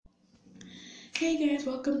Hey guys,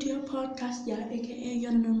 welcome to your podcast, yeah, aka your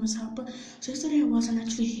anonymous helper. So yesterday I wasn't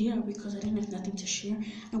actually here because I didn't have nothing to share.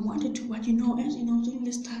 I wanted to, but as you know, during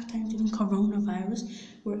this tough time, during coronavirus,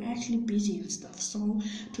 we're actually busy and stuff. So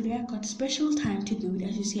today I got special time to do it.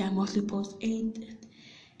 As you see, I mostly post 8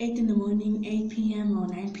 in the morning, 8 p.m. or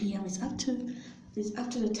 9 p.m. It's up to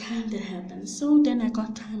the time that happens. So then I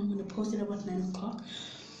got time. I'm gonna post it about 9 o'clock.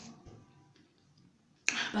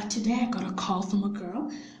 But today I got a call from a girl,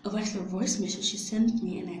 actually a voice message she sent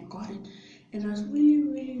me, and I got it. And it was really,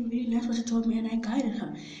 really, really nice what she told me, and I guided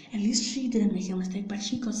her. At least she didn't make a mistake, but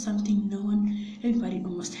she got something everybody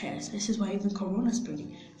almost has. This is why even Corona is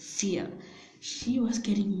spreading fear. She was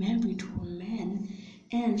getting married to a man,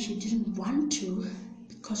 and she didn't want to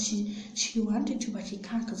because she wanted to, but she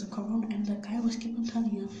can't because of Corona. And the guy was keep on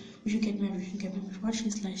telling her, "We should get married, we should get married." What she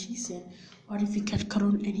said, "What if we catch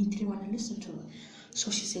Corona?" And he didn't want to listen to her. So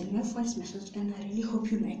she sent me a voice message, and I really hope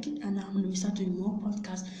you like it. And I'm gonna start doing more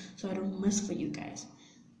podcasts so I don't miss for you guys.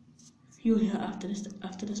 You'll hear after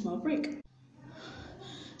the small break.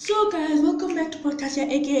 So guys, welcome back to podcast, yeah,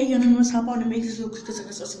 aka your anonymous helper. I want to make this real quick because I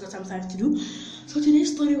also got some time to do. So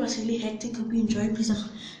today's story was really hectic. Hope you enjoyed.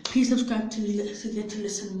 Please subscribe to get to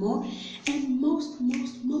listen more. And most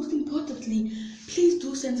importantly, please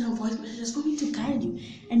do send some voice messages for me to guide you.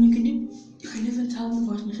 And you can even tell me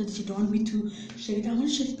voice message that you don't want me to share it. I want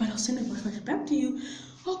to share it, but I'll send a voice message back to you.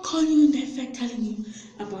 I'll call you in effect telling you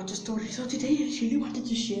about the story. So today I really wanted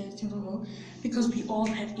to share it to the world because we all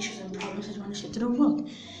have issues and problems that we want to share to the world.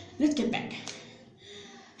 Let's get back.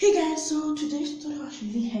 Hey guys, so today's story was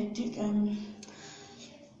really hectic.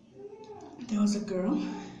 There was a girl.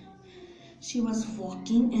 She was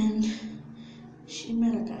walking and she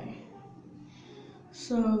met a guy.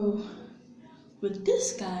 So with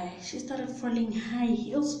this guy, she started falling high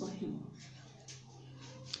heels for him.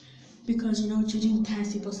 Because during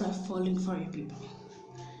times people start falling for you people.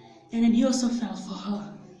 And then he also fell for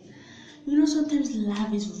her. Sometimes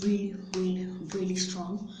love is really, really, really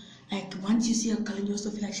strong. Like once you see a girl and you also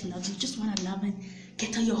feel like she loves you, just want to love and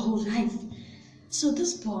get her your whole life. So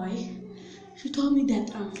this boy, she told me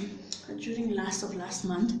that during last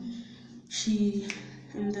month,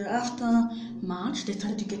 after March they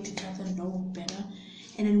started to get each other know better,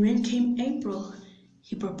 and then when came April,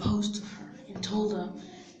 he proposed to her and told her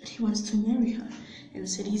that he wants to marry her, and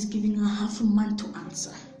said he's giving her half a month to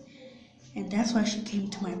answer. And that's why she came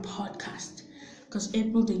to my podcast. Because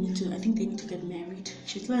April, I think they need to get married.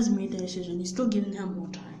 She still hasn't made the decision. He's still giving her more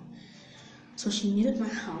time. So she needed my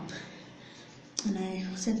help. And I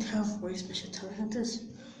sent her a voice message telling her this.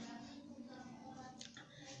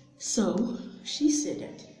 So she said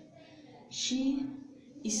that she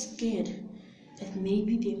is scared that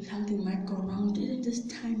maybe something might go wrong during this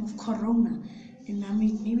time of Corona. And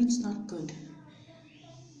maybe it's not good.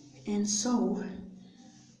 And so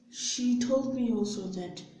she told me also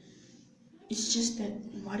that it's just that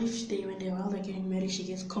what if when they're getting married, she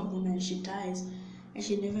gets Corona and she dies, and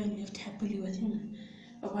she never lived happily with him?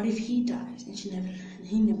 Or what if he dies and he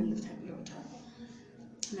never lived happily with her?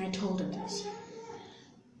 And I told her this.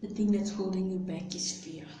 The thing that's holding you back is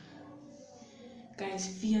fear. Guys,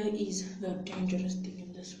 fear is the dangerous thing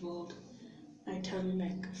in this world. I tell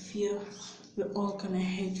you, fear, we're all gonna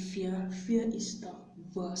hate fear. Fear is the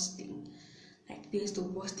worst thing. There's the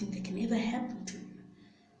worst thing that can ever happen to you.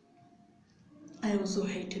 I also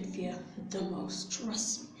hated fear the most.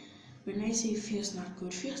 Trust me. When I say fear is not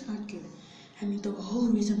good, fear is not good. The whole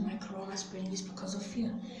reason why Corona is spreading is because of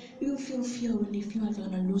fear. People feel fear when they feel like they're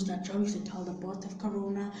gonna lose their job, if they tell the boss they have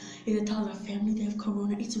Corona, if they tell their family they have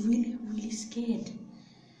Corona. It's really, really scared.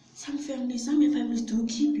 Some families do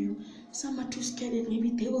keep you. Some are too scared that maybe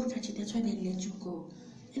they will catch it. That's why they let you go.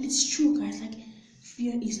 And it's true, guys.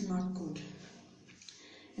 Fear is not good.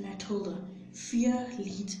 And I told her, fear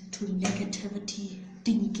leads to negativity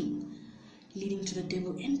thinking, leading to the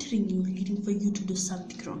devil entering you, leading for you to do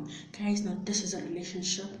something wrong. Guys, now this is a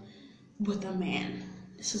relationship with a man.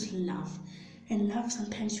 This is love. And love,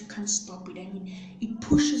 sometimes you can't stop it. It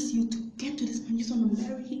pushes you to get to this man. You want to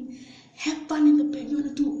marry him, have fun in the bed. You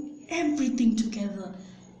want to do everything together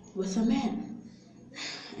with a man.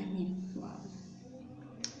 Wow.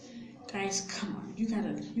 Guys, come on. You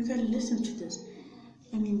gotta listen to this.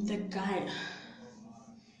 The guy.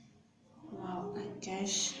 Wow,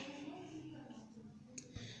 guys.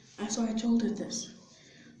 So I told her this,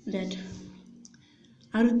 that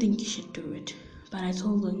I don't think you should do it. But I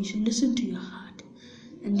told her you should listen to your heart.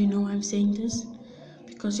 And you know why I'm saying this?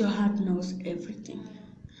 Because your heart knows everything.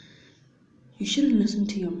 You shouldn't listen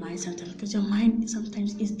to your mind sometimes, because your mind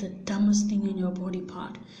sometimes is the dumbest thing in your body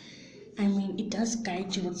part. It does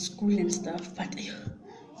guide you with school and stuff, but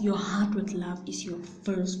Your heart with love is your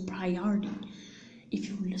first priority. If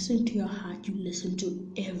you listen to your heart, you listen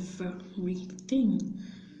to everything.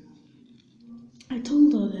 I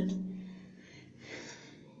told her that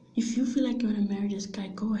if you feel like you want to marry this guy,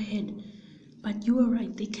 go ahead. But you are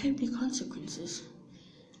right, there can be consequences.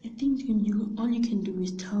 I think all you can do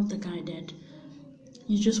is tell the guy that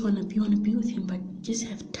you just want to be with him, but just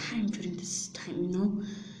have time during this time.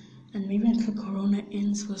 And maybe until Corona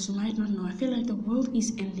ends, because you might not know. I feel like the world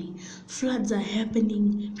is ending. Floods are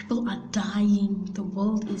happening. People are dying. The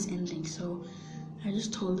world is ending. So I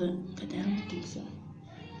just told her that I don't think so.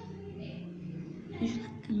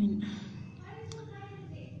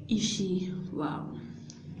 If she, wow,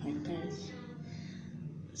 like guys.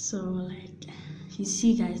 So like, you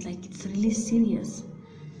see, guys, like it's really serious.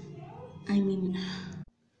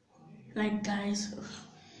 Like guys,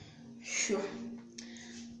 sure.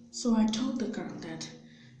 So I told the girl that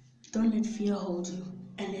don't let fear hold you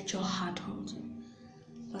and let your heart hold you.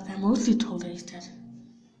 What I mostly told her is that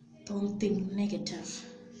don't think negative.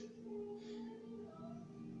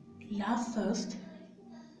 Love first,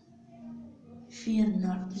 fear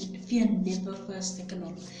not. Fear never first, second,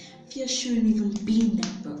 or fear shouldn't even be in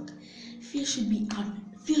that book. Fear should be out.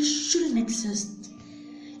 Fear shouldn't exist.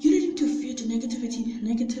 You lead into fear to negatively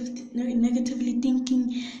thinking,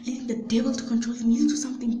 leading the devil to control you, leading to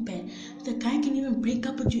something bad. The guy can even break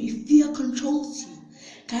up with you if fear controls you.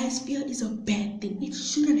 Guys, fear is a bad thing. It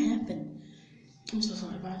shouldn't happen. I'm so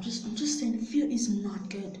sorry, but I'm just saying fear is not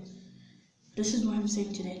good. This is why I'm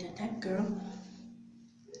saying today that girl,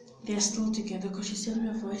 they're still together because she sent me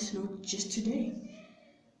a voice note just today.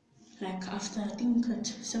 Like after I think at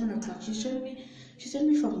 7 o'clock, she sent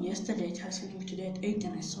me from yesterday, asking me today at 8,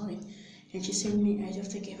 and I saw it. And she sent me, I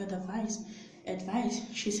just gave her the advice.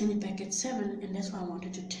 She sent it back at 7, and that's why I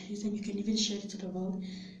wanted to tell you that you can even share it to the world,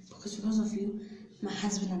 because of you, my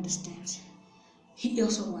husband understands. He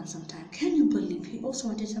also wants some time. Can you believe he also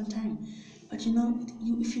wanted some time? But if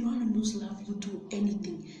you want to lose love, you do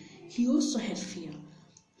anything. He also had fear.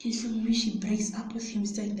 He said maybe she breaks up with him,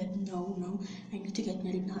 saying that no, I need to get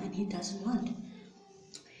married now, and he doesn't want.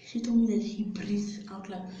 She told me that he breathed out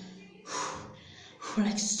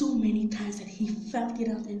like so many times that he felt it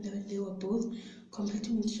out, and they were both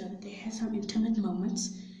completing each other. They had some intimate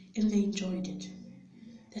moments, and they enjoyed it.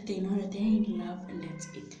 That they know that they're in love, and that's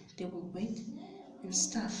it. They will wait and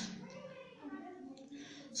stuff.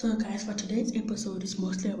 So guys, for today's episode is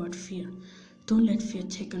mostly about fear. Don't let fear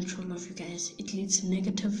take control of you guys. It leads to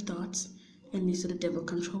negative thoughts and leads to the devil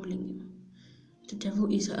controlling you. The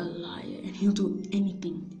devil is a liar and he'll do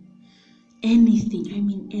anything. Anything,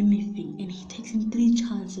 anything. And he takes in 3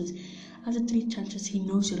 chances. After 3 chances, he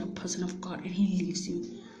knows you're a person of God and he leaves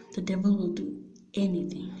you. The devil will do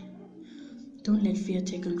anything. Don't let fear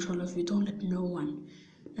take control of you. Don't let no one,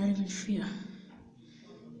 not even fear.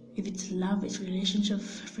 If it's love, it's relationship,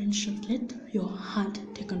 friendship, let your heart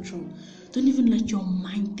take control. Don't even let your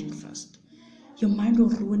mind think first. Your mind will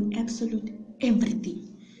ruin absolute everything.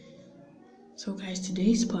 So guys,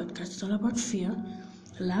 today's podcast is all about fear.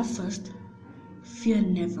 Love first, fear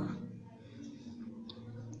never.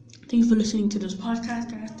 Thank you for listening to this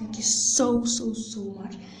podcast, guys. Thank you so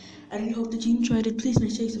much. I really hope that you enjoyed it. Please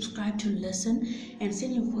make sure you subscribe to listen and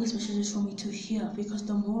send your voice messages for me to hear, because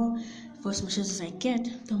the more voice messages I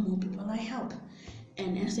get, the more people I help.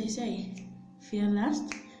 And as they say, fear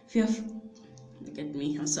last, look at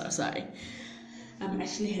me, I'm so sorry. I'm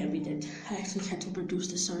actually happy that I actually had to produce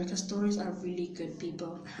this story, because stories are really good,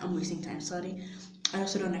 people. I'm wasting time, sorry. I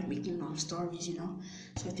also don't like making long stories,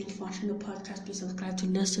 So thank you for watching the podcast. Please subscribe to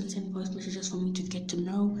listen, send voice messages for me to get to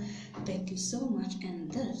know. Thank you so much, and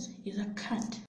this is a cut.